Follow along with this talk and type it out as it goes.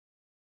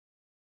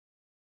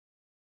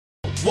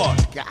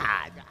What?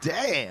 God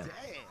damn.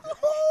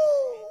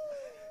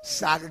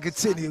 Saga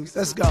continues.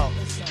 Let's go.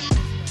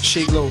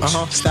 She Loose,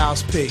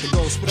 Styles P,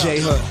 J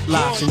Hood,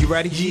 Lobson, you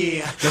ready?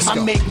 Yeah, I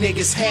make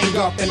niggas hang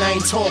up and I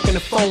ain't talking the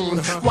phone.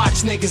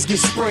 Watch niggas get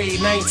sprayed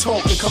and I ain't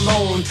talking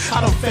cologne. I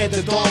done fed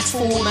the dogs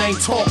food and I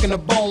ain't talking the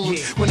bone.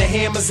 When the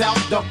hammer's out,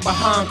 duck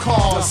behind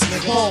cars.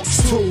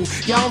 Hawks too,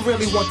 y'all don't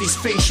really want these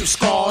facial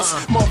scars.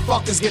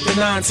 Motherfuckers get the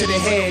 9 to the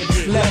head,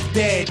 left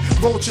dead.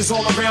 Roaches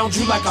all around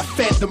you like I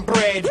fed them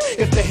bread.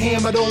 If the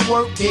hammer don't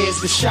work,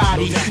 there's the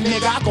shotty.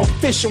 Nigga, I go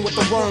fishing with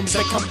the worms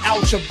that come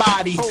out your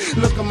body.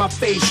 Look at my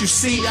face, you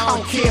see, I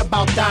don't care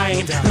about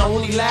dying. And I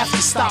only laugh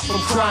to stop from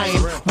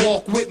crying.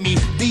 Walk with me,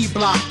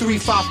 D-Block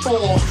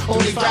 354.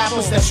 Only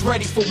rappers that's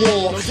ready for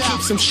war.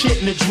 Keep some shit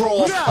in the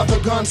drawer. Other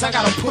guns I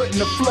gotta put in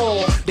the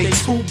floor. They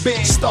too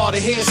big. Start a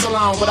hair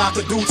salon, what I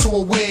could do to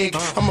a wig.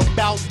 I'm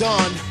about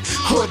done.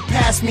 Hood,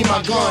 pass me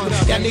my gun.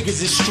 Y'all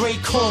niggas is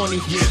straight corny.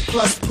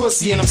 Plus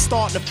pussy, and I'm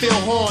starting to feel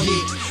horny.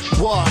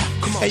 What?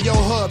 Hey yo,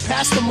 Hood,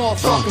 pass the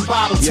motherfucking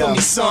bottle to me,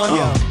 son.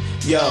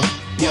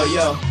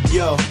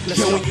 Yo,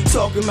 when you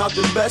talking about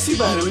the best, you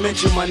better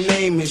mention my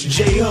name. It's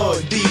J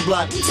Hood,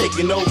 D-Block, we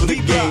taking over the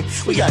game.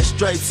 We got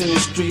stripes in the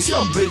streets,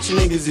 y'all bitch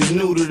niggas is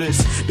new to this.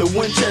 The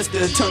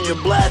Winchester turn your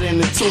bladder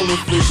into tuna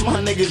fish.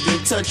 My niggas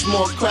done touch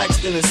more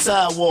cracks than a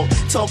sidewalk.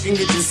 Talking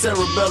get your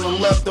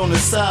cerebellum left on the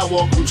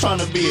sidewalk. I'm trying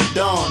to be a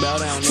don,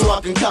 so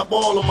I can cop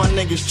all of my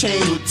niggas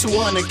chains with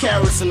 200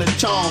 carats in a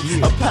charm.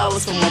 A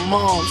palace for my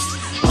moms.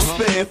 I'm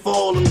spitting for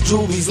all them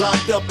juvie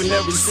locked up in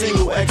every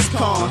single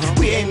ex-con.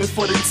 We aiming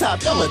for the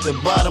top, y'all at the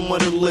bottom of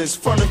the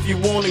list. Front if you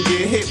wanna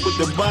get hit with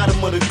the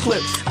bottom of the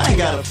clip. I ain't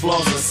gotta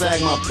floss and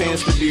sag my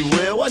pants to be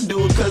real. I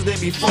do it cause they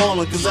be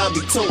falling, cause I be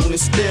toting it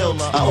still.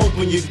 I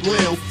open your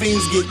grill,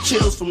 fiends get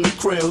chills from the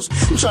krills.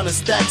 I'm trying to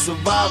stack,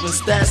 survive and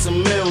stash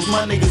some meals.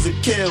 My niggas a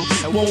kill,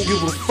 and won't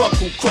give a fuck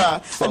who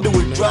cry. I do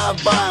it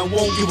drive-by and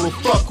won't give a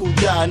fuck who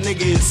die.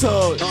 Nigga is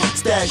hood,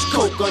 stash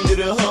coke under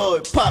the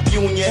hood. Pop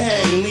you in your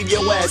head and leave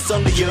your ass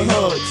under your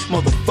hood,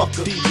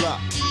 motherfucker. D-Block.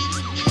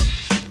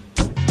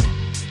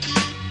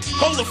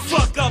 Hold the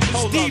fuck up,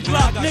 it's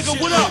D-Block, nigga,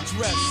 what up?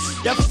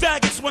 Y'all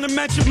faggots wanna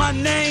mention my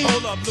name?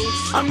 Hold up,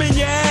 Luce. I'm in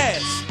your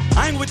ass.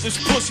 I ain't with this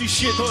pussy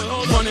shit,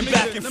 running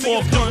back and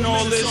forth doing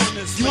all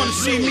this. You wanna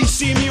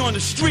see me on the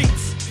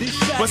streets.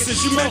 But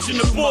since you mentioned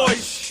the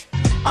boys,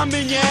 I'm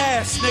in your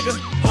ass, nigga.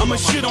 I'ma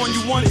shit on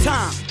you one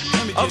time.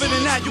 Other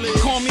than that, you can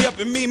call me up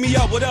and meet me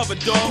up, whatever,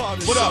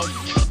 dawg. What up?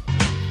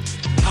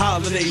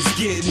 Holidays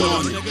getting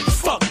on it.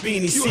 Fuck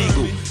Beanie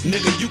Sigel.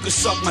 Nigga, you can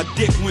suck my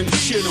dick when the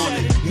shit on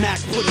it. Mac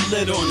put a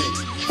lid on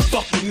it.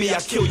 Fuck with me, I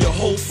kill your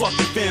whole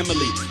fucking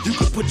family. You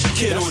can put your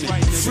kid on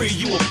it. Free,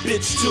 you a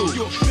bitch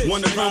too.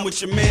 Wanna run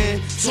with your man?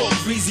 Talk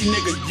breezy,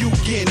 nigga, you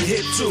getting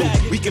hit too.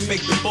 We can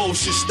make the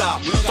bullshit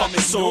stop.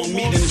 Fucking song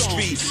meet in the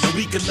streets, and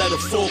we can let a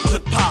full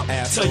clip pop.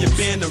 Tell your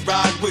band to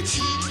ride with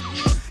you.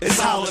 It's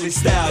holiday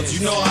styles,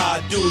 you know how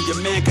I do. Your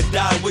man could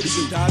die with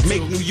you.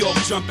 Make New York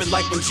jumping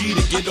like when G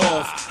to get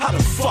off. How the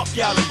fuck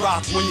y'all to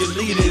rock when your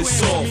leader is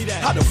soft?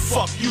 How the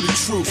fuck you the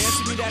truth?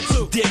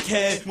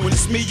 Dickhead, when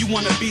it's me you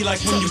wanna be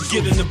like when you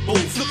get in the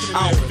booth.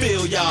 I don't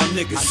feel y'all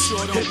niggas.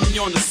 Hit me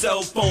on the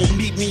cell phone,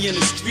 meet me in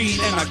the street,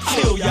 and I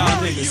kill y'all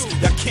niggas.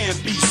 Y'all can't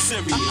be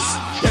serious,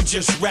 y'all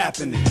just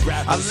rapping it.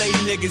 I lay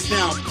niggas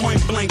down,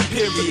 point blank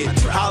period.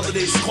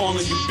 Holidays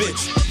calling you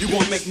bitch. You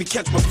gon' make me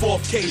catch my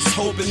 4th case,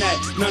 hoping that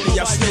none of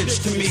y'all snitch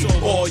to me.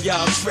 All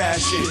y'all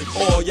trashing,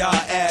 all y'all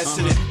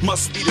assing it.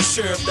 Must be the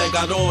sheriff that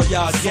got all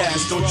y'all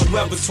gas. Don't you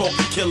ever talk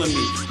of killing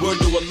me, word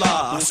to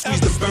Allah. I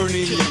squeeze the burner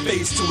in your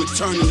face till it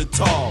turn into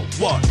tar.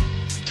 What?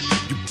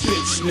 You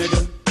bitch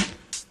nigga.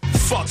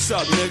 Fucks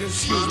up nigga.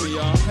 Excuse me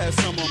y'all, had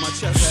some on my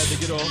chest, I had to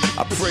get off.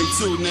 I pray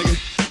too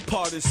nigga.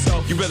 Part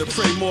itself. You better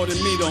pray more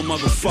than me though,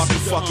 motherfucker.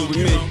 Fucking with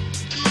me.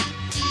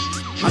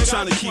 I'm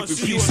trying to keep it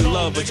peace and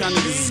love, but y'all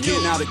niggas is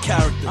getting out of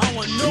character.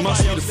 It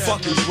must be the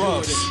fucking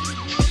drugs.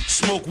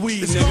 Smoke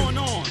weed, nigga.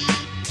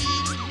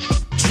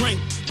 Drink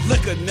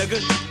liquor, nigga.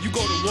 You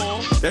go to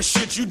war. That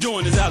shit you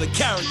doing is out of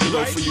character,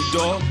 though, for you,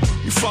 dog.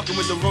 You fucking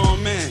with the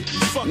wrong man.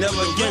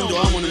 Never again,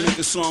 though. I wanna make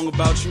a song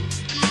about you.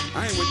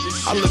 I ain't with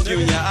this shit. I look you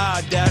in your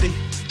eye, daddy.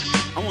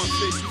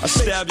 I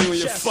stab you in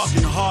your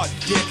fucking heart,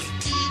 dick.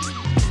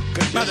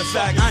 Matter of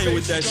fact, I ain't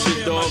with that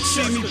shit, dog.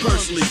 See me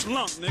personally,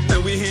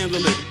 and we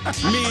handle it.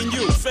 Me and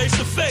you, face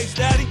to face,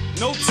 daddy.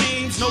 No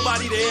teams,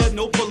 nobody there,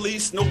 no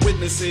police, no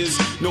witnesses,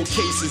 no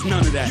cases,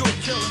 none of that. You a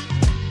killer.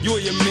 You are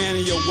your man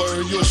and your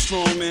word. You a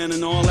strong man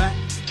and all that.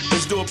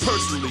 Let's do it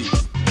personally.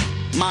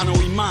 Mano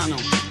y mano,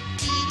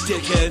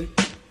 dickhead.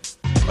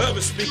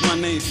 Whoever speak my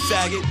name,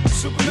 faggot.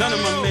 None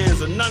of my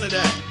mans are none of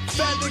that.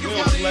 We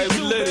don't play, we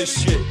live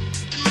this shit.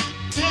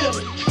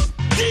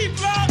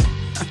 D-Block.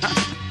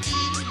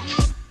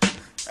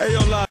 Hey, yo,